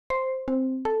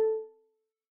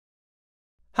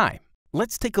Hi,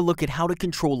 let's take a look at how to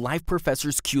control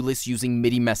LiveProfessor's Cue List using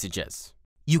Midi messages.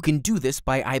 You can do this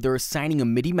by either assigning a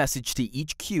Midi message to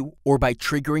each cue or by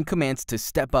triggering commands to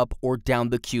step up or down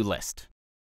the cue list.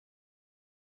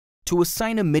 To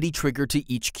assign a Midi trigger to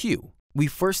each cue, we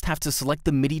first have to select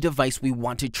the Midi device we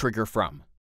want to trigger from.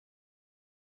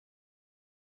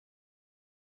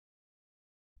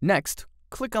 Next,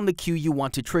 click on the cue you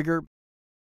want to trigger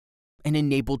and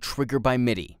enable Trigger by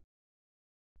Midi.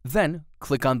 Then,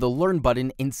 click on the Learn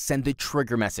button and send the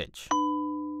trigger message.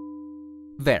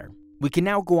 There. We can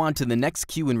now go on to the next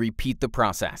cue and repeat the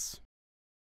process.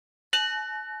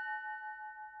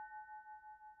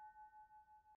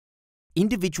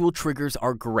 Individual triggers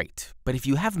are great, but if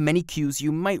you have many cues,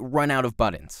 you might run out of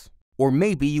buttons. Or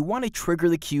maybe you want to trigger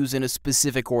the cues in a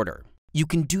specific order. You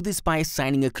can do this by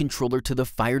assigning a controller to the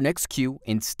Fire Next cue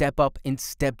and Step Up and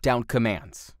Step Down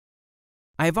commands.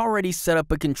 I've already set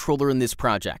up a controller in this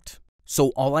project, so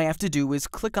all I have to do is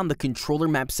click on the Controller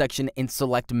Map section and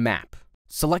select Map.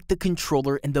 Select the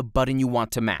controller and the button you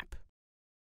want to map.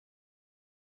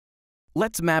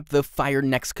 Let's map the Fire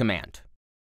Next command.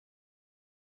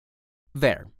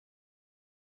 There.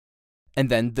 And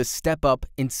then the Step Up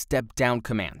and Step Down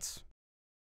commands.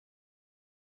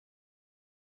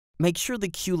 Make sure the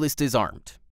cue list is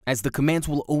armed, as the commands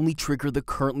will only trigger the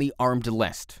currently armed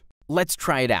list. Let's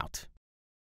try it out.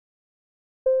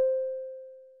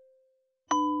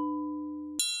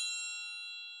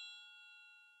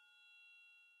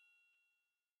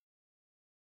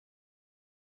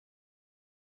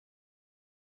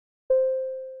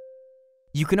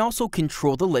 You can also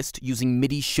control the list using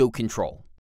Midi Show Control.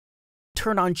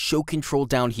 Turn on Show Control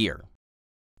down here.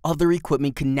 Other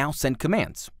equipment can now send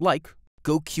commands, like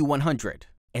Go Q100,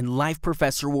 and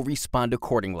LiveProfessor will respond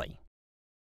accordingly.